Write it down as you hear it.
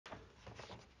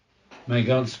May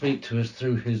God speak to us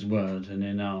through his word and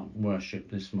in our worship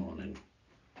this morning.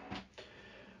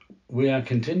 We are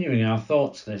continuing our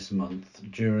thoughts this month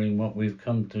during what we've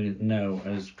come to know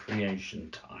as Creation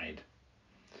Tide.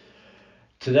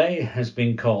 Today has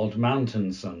been called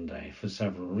Mountain Sunday for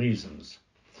several reasons.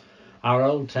 Our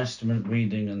Old Testament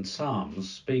reading and Psalms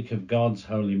speak of God's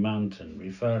holy mountain,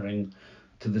 referring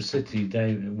to the city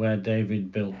where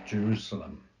David built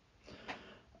Jerusalem,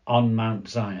 on Mount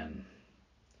Zion.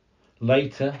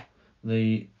 Later,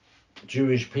 the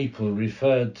Jewish people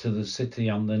referred to the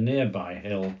city on the nearby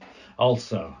hill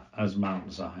also as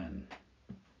Mount Zion.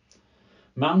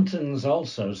 Mountains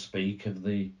also speak of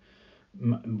the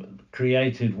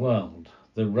created world,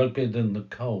 the rugged and the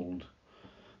cold,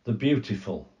 the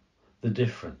beautiful, the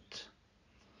different,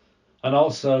 and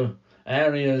also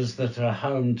areas that are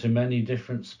home to many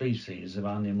different species of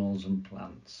animals and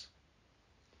plants.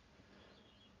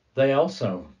 They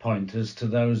also point us to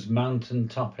those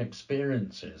mountaintop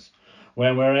experiences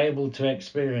where we're able to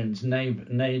experience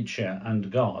nature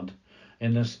and God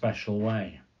in a special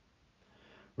way,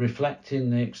 reflecting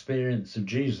the experience of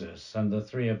Jesus and the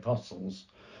three apostles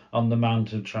on the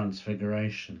Mount of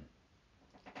Transfiguration.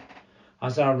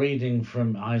 As our reading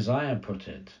from Isaiah put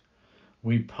it,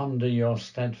 we ponder your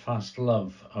steadfast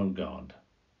love, O God,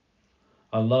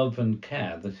 a love and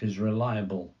care that is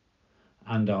reliable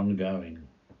and ongoing.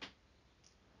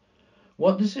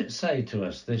 What does it say to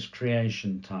us, this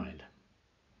creation tide?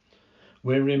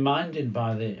 We're reminded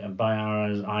by our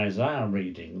Isaiah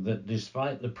reading that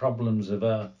despite the problems of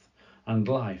earth and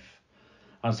life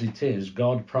as it is,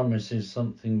 God promises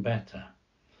something better,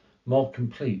 more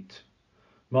complete,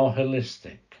 more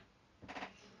holistic.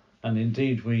 And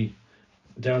indeed, we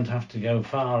don't have to go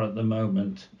far at the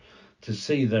moment to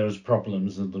see those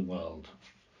problems of the world.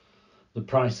 The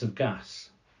price of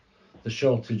gas, the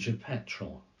shortage of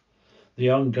petrol, the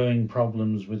ongoing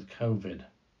problems with COVID,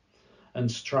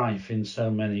 and strife in so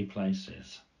many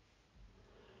places.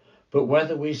 But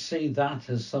whether we see that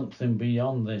as something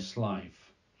beyond this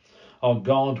life, or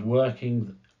God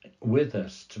working with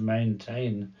us to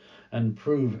maintain and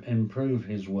improve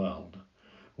his world,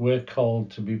 we're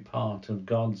called to be part of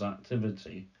God's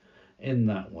activity in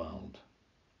that world.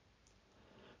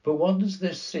 But what does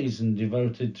this season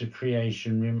devoted to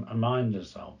creation remind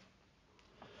us of?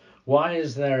 Why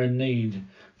is there a need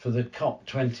for the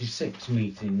COP26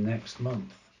 meeting next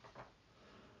month?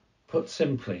 Put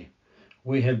simply,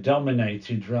 we have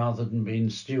dominated rather than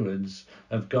been stewards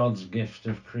of God's gift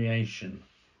of creation.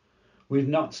 We've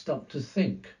not stopped to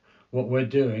think what we're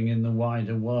doing in the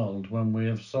wider world when we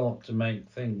have sought to make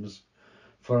things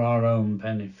for our own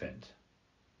benefit.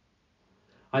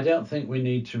 I don't think we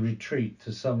need to retreat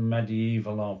to some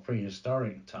medieval or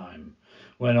prehistoric time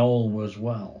when all was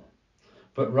well,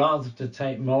 but rather to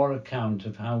take more account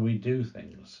of how we do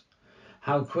things,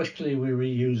 how quickly we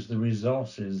reuse the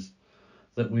resources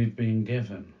that we've been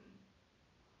given.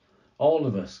 All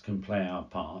of us can play our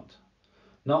part,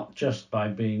 not just by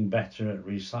being better at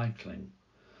recycling,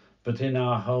 but in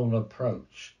our whole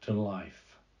approach to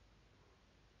life.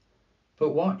 But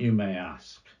what, you may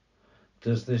ask,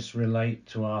 does this relate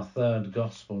to our third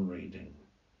gospel reading?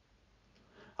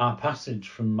 Our passage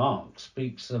from Mark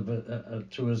speaks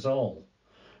to us all,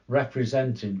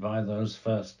 represented by those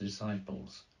first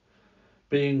disciples,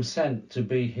 being sent to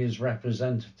be his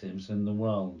representatives in the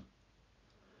world.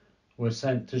 We're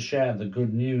sent to share the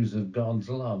good news of God's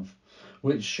love,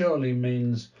 which surely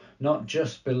means not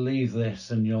just believe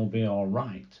this and you'll be all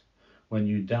right when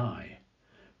you die,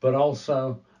 but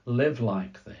also live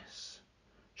like this,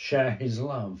 share his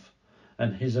love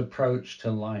and his approach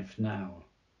to life now.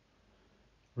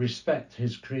 Respect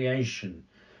his creation,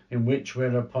 in which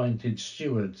we're appointed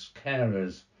stewards,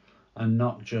 carers, and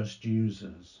not just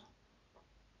users.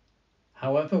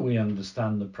 However we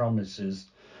understand the promises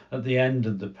at the end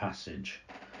of the passage,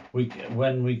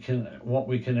 what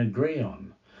we can agree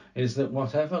on is that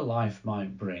whatever life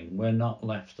might bring, we're not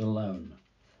left alone.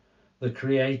 The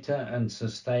creator and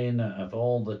sustainer of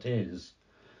all that is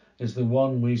the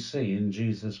one we see in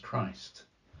Jesus Christ,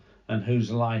 and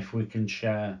whose life we can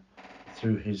share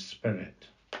through his Spirit.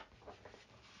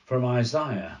 From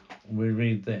Isaiah, we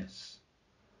read this: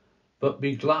 "But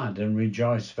be glad and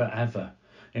rejoice forever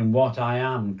in what I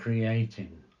am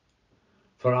creating.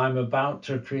 For I'm about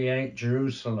to create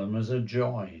Jerusalem as a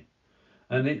joy,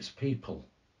 and its people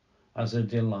as a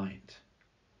delight."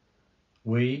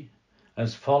 We,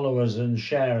 as followers and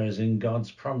sharers in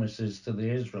God's promises to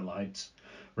the Israelites,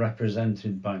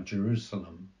 represented by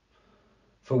Jerusalem,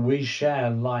 for we share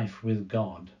life with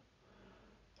God,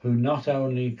 who not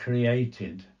only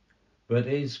created, but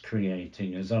is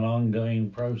creating as an ongoing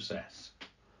process.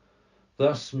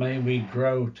 Thus may we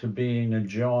grow to being a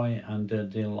joy and a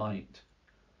delight.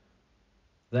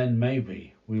 Then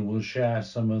maybe we will share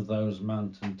some of those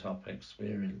mountaintop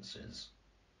experiences.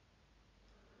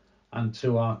 And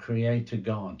to our Creator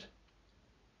God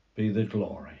be the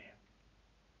glory.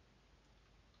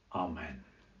 Amen.